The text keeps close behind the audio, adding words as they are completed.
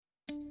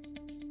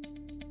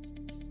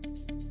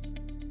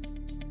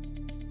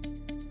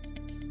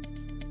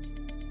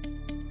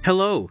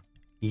Hello,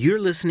 you're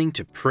listening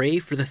to Pray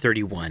for the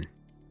 31.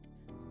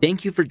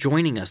 Thank you for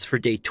joining us for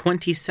day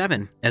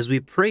 27 as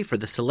we pray for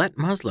the Sylhet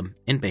Muslim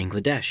in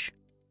Bangladesh.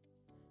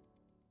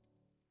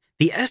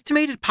 The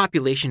estimated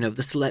population of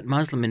the Sylhet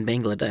Muslim in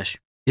Bangladesh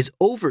is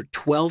over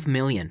 12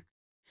 million.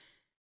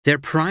 Their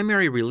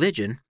primary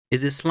religion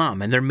is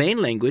Islam and their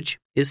main language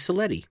is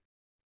Sylheti.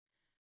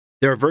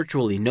 There are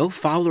virtually no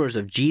followers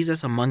of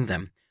Jesus among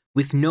them,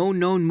 with no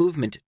known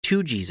movement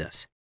to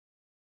Jesus.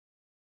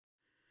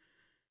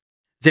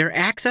 Their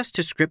access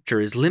to Scripture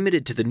is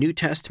limited to the New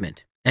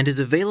Testament and is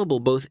available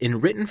both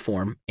in written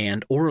form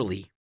and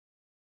orally.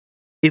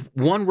 If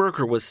one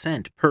worker was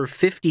sent per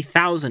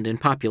 50,000 in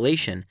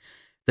population,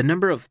 the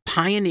number of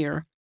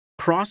pioneer,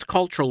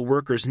 cross-cultural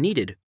workers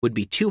needed would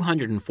be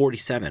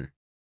 247.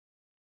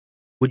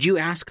 Would you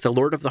ask the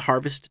Lord of the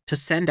Harvest to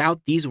send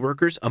out these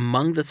workers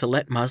among the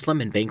Sylhet Muslim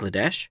in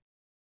Bangladesh?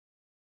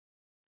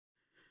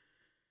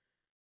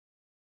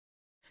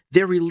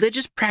 Their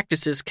religious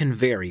practices can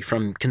vary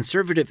from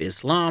conservative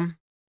Islam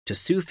to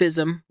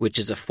Sufism, which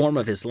is a form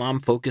of Islam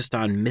focused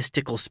on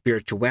mystical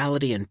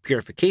spirituality and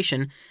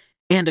purification,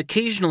 and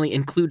occasionally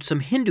include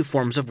some Hindu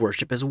forms of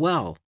worship as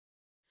well.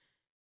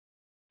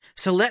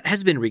 Sylhet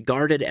has been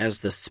regarded as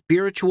the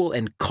spiritual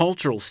and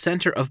cultural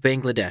center of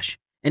Bangladesh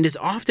and is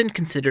often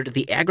considered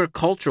the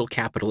agricultural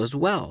capital as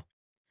well.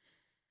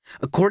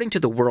 According to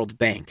the World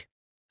Bank,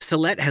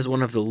 Sylhet has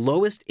one of the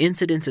lowest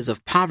incidences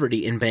of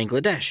poverty in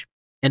Bangladesh,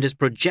 and is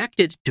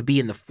projected to be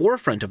in the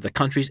forefront of the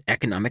country's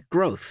economic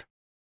growth.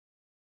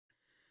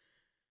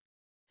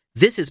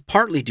 This is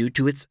partly due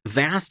to its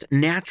vast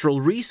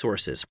natural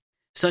resources,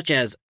 such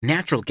as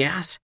natural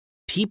gas,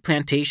 tea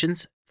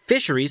plantations,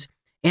 fisheries,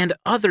 and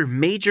other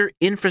major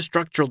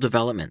infrastructural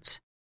developments.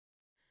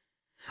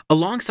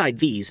 Alongside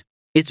these,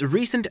 its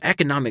recent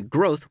economic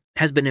growth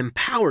has been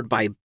empowered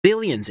by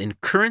billions in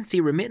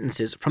currency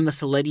remittances from the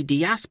Sylheti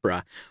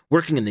diaspora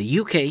working in the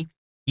UK,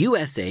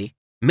 USA,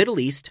 Middle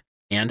East,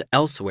 and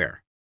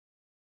elsewhere.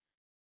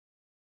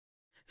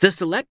 The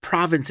Sylhet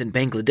province in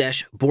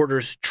Bangladesh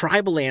borders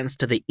tribal lands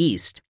to the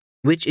east,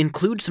 which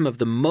include some of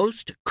the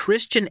most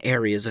Christian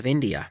areas of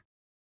India.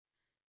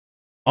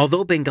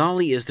 Although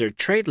Bengali is their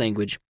trade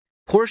language,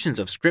 portions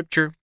of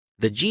scripture,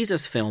 the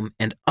Jesus film,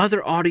 and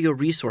other audio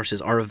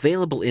resources are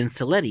available in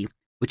Sylheti,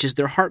 which is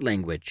their heart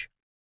language.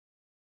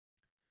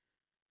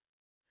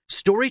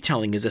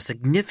 Storytelling is a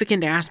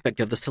significant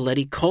aspect of the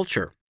Sylheti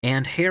culture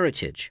and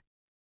heritage.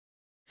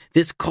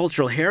 This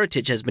cultural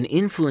heritage has been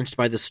influenced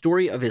by the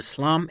story of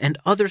Islam and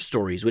other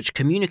stories which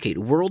communicate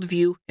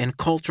worldview and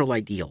cultural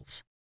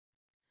ideals.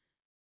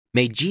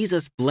 May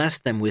Jesus bless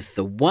them with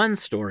the one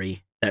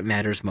story that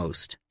matters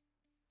most.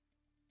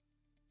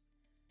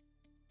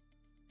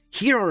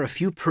 Here are a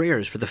few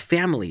prayers for the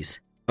families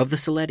of the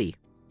Sylheti.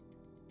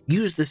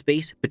 Use the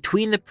space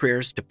between the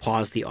prayers to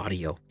pause the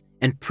audio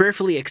and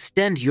prayerfully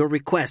extend your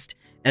request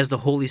as the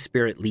Holy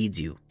Spirit leads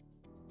you.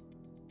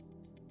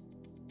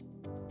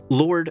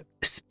 Lord,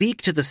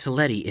 speak to the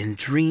Sylheti in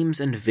dreams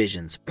and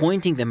visions,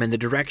 pointing them in the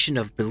direction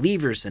of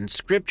believers and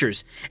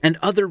scriptures and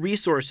other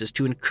resources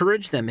to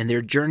encourage them in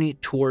their journey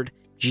toward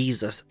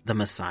Jesus the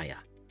Messiah.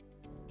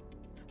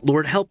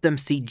 Lord, help them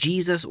see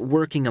Jesus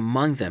working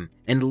among them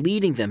and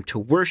leading them to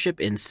worship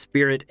in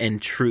spirit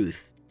and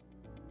truth.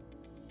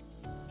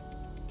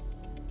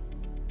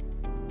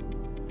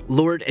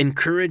 Lord,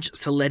 encourage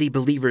Sylheti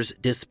believers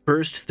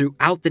dispersed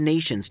throughout the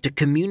nations to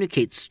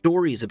communicate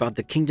stories about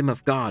the kingdom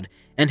of God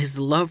and His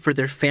love for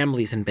their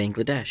families in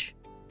Bangladesh.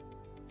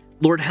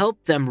 Lord,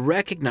 help them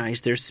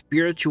recognize their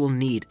spiritual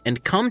need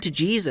and come to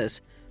Jesus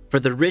for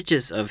the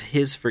riches of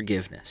His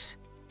forgiveness.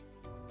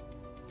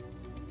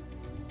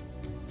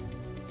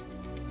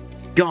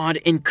 God,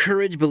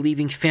 encourage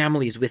believing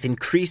families with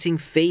increasing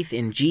faith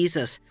in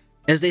Jesus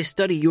as they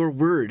study your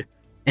word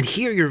and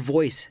hear your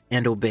voice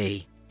and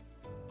obey.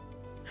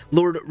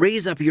 Lord,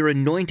 raise up your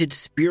anointed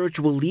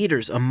spiritual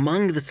leaders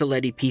among the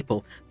Sylheti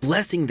people,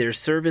 blessing their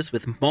service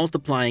with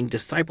multiplying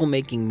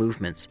disciple-making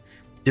movements,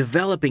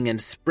 developing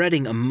and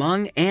spreading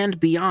among and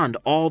beyond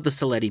all the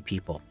Sylheti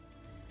people.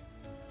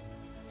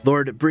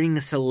 Lord, bring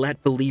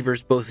Sylhet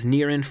believers both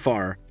near and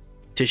far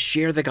to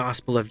share the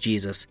gospel of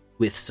Jesus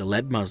with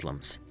Sylhet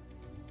Muslims.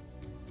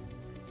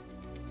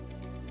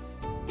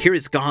 Here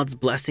is God's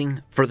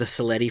blessing for the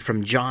Sylheti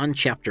from John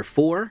chapter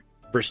 4,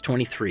 verse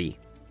 23.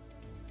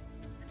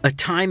 A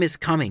time is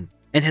coming,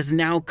 and has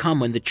now come,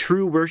 when the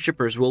true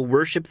worshipers will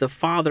worship the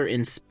Father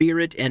in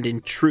spirit and in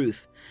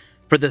truth,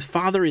 for the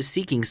Father is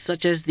seeking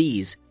such as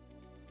these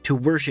to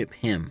worship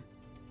Him.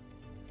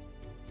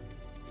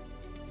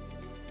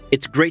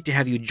 It's great to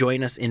have you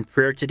join us in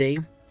prayer today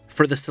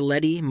for the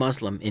Sylheti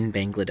Muslim in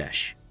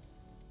Bangladesh.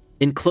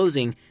 In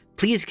closing,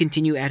 please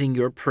continue adding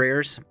your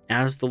prayers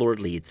as the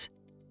Lord leads.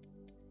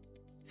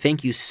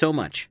 Thank you so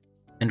much,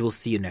 and we'll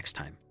see you next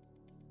time.